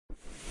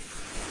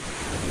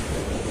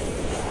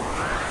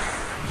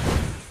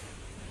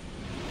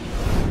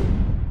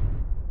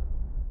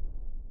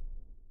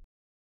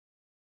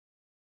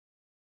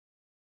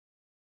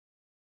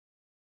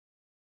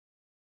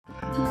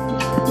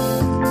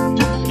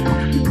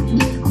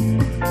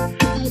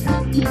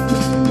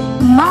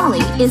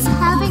is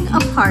having a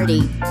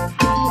party.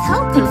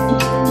 Help him.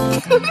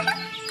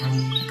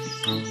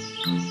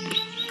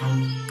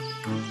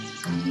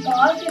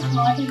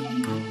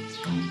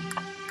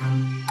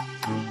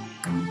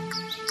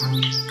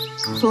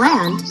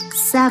 Plant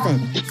 7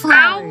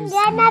 flowers.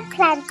 I'm gonna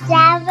plant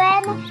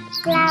 7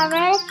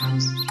 flowers.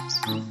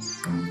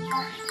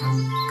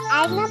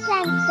 I'm gonna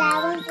plant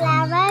 7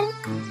 flowers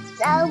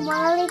so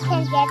Molly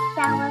can get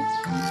 7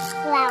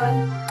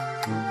 flowers.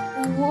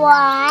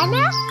 1,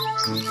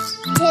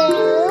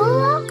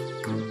 2,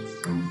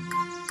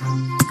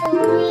 3,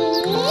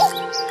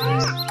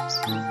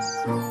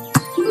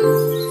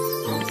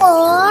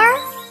 4,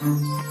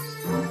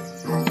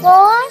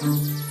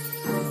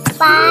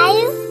 5,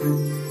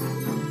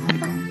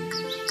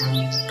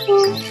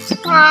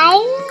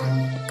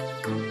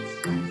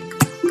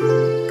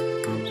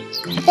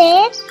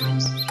 6,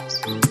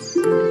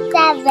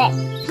 7.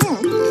 Pick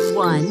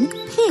 1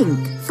 pink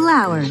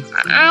flower.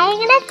 I'm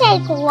gonna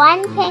take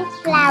 1 pink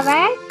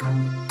flower.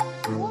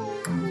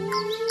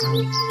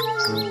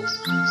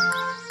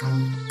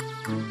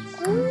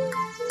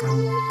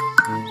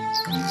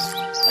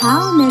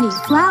 How many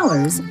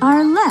flowers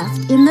are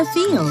left in the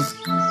field?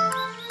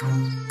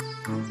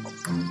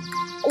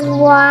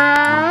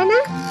 1,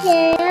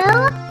 2,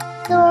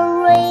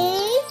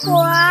 3,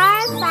 4,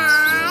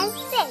 5,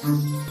 6.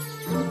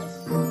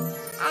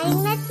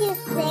 I'm gonna do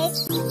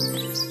 6.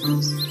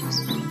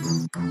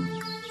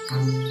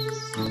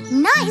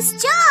 Nice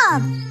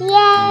job!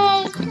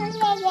 Yay!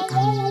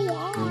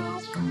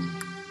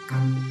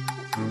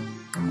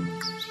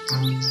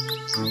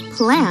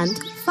 Plant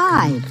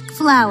 5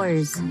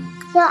 flowers.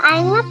 So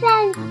I'm gonna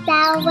plant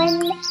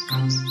 7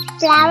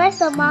 flowers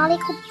so Molly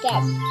could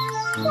get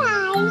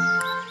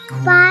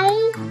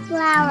 5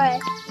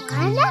 flowers.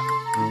 1,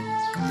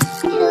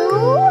 2,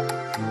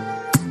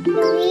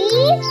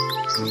 3,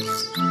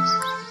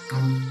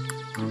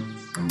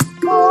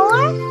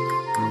 4,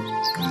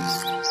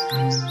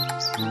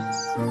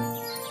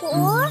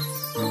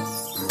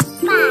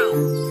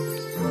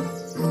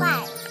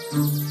 5.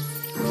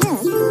 Pick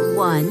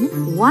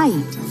 1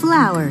 white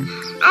flower.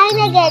 I'm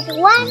gonna get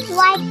 1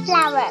 white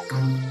flower.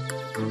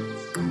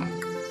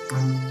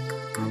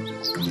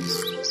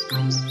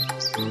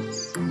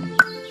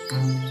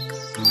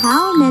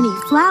 How many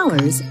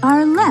flowers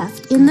are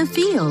left in the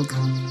field?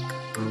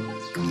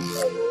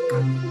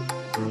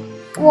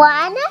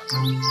 1,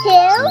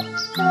 2,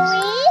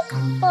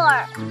 3,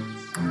 4.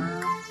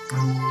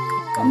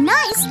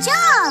 Nice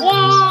job!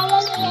 Yay!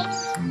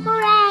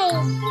 Hooray!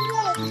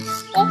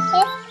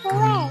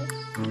 Hooray!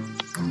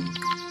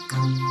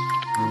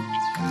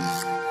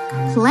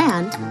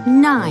 Plant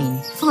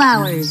 9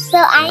 flowers. So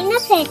I'm gonna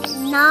pick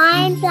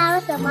 9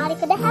 flowers so Molly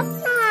could have 9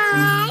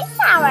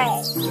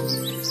 flowers.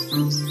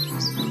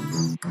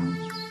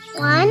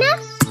 1,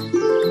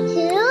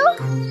 2,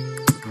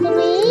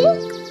 3,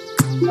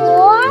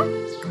 4,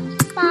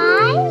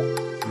 5,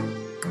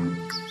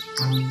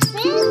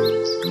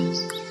 6,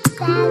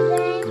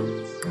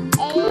 7,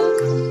 8,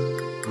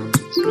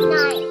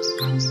 9.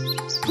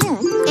 Pick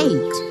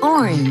 8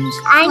 orange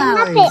I'm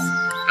flowers.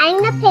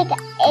 gonna pick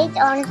 8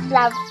 orange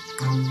flowers.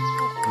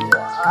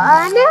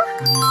 1,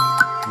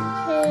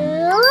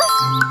 2,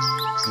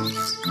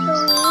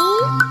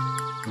 3,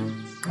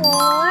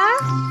 4,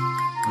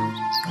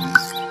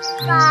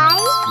 5,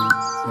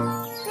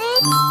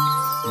 6,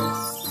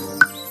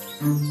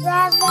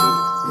 7,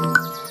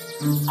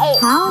 8.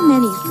 How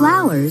many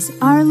flowers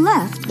are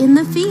left in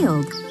the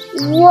field?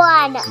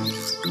 1.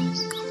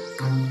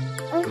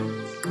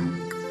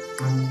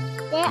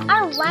 There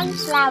are 1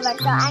 flower,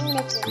 so I'm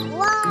gonna do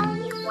 1.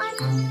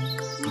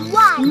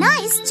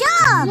 Nice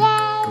job! Yay!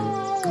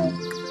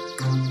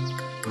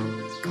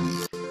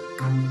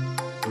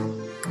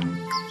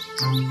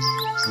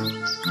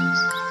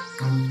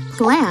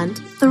 Plant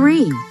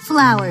 3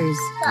 flowers.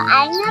 So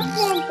I'm gonna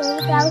plant 3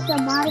 flowers so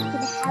Molly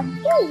could have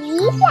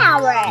 3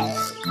 flowers.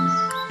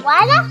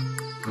 1,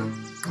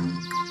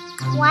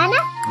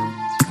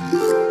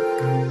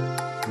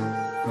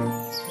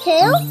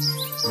 2,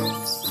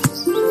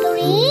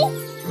 3,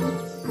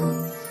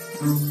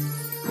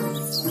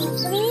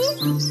 3.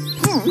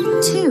 Pick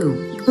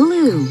 2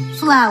 blue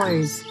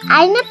flowers.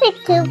 I'm gonna pick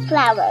 2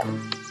 flowers.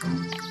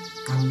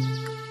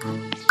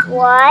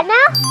 1.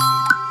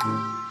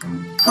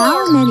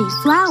 How many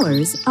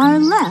flowers are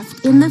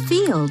left in the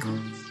field?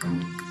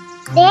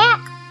 There,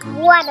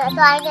 1. So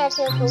I'm gonna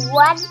choose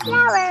 1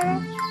 flower.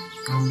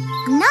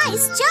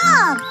 Nice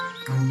job!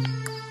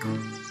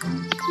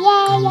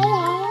 Yay!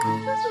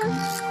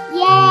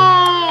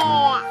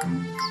 Yay!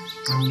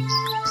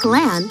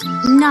 Plant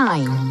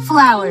 9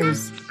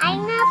 flowers.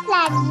 I'm gonna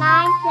plant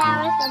 9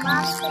 flowers so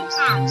Molly can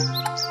have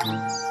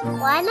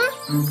 1,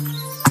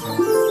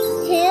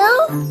 2,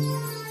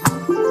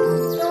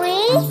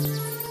 3,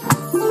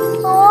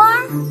 4,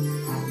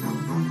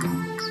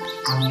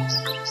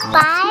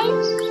 5,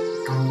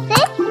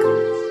 6,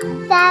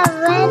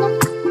 7,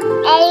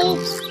 8,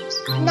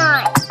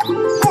 9.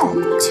 Pick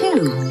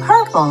 2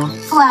 purple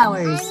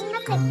flowers. I'm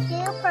gonna pick 2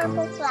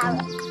 purple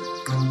flowers.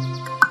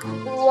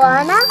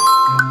 1,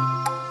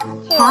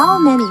 2, How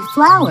many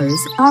flowers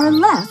are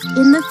left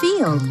in the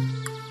field?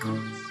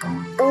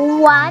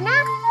 1, 2,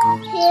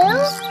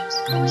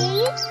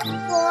 3,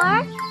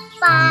 4,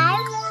 5,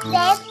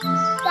 6,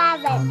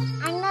 7.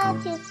 I'm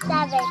gonna choose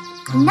 7.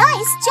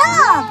 Nice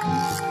job!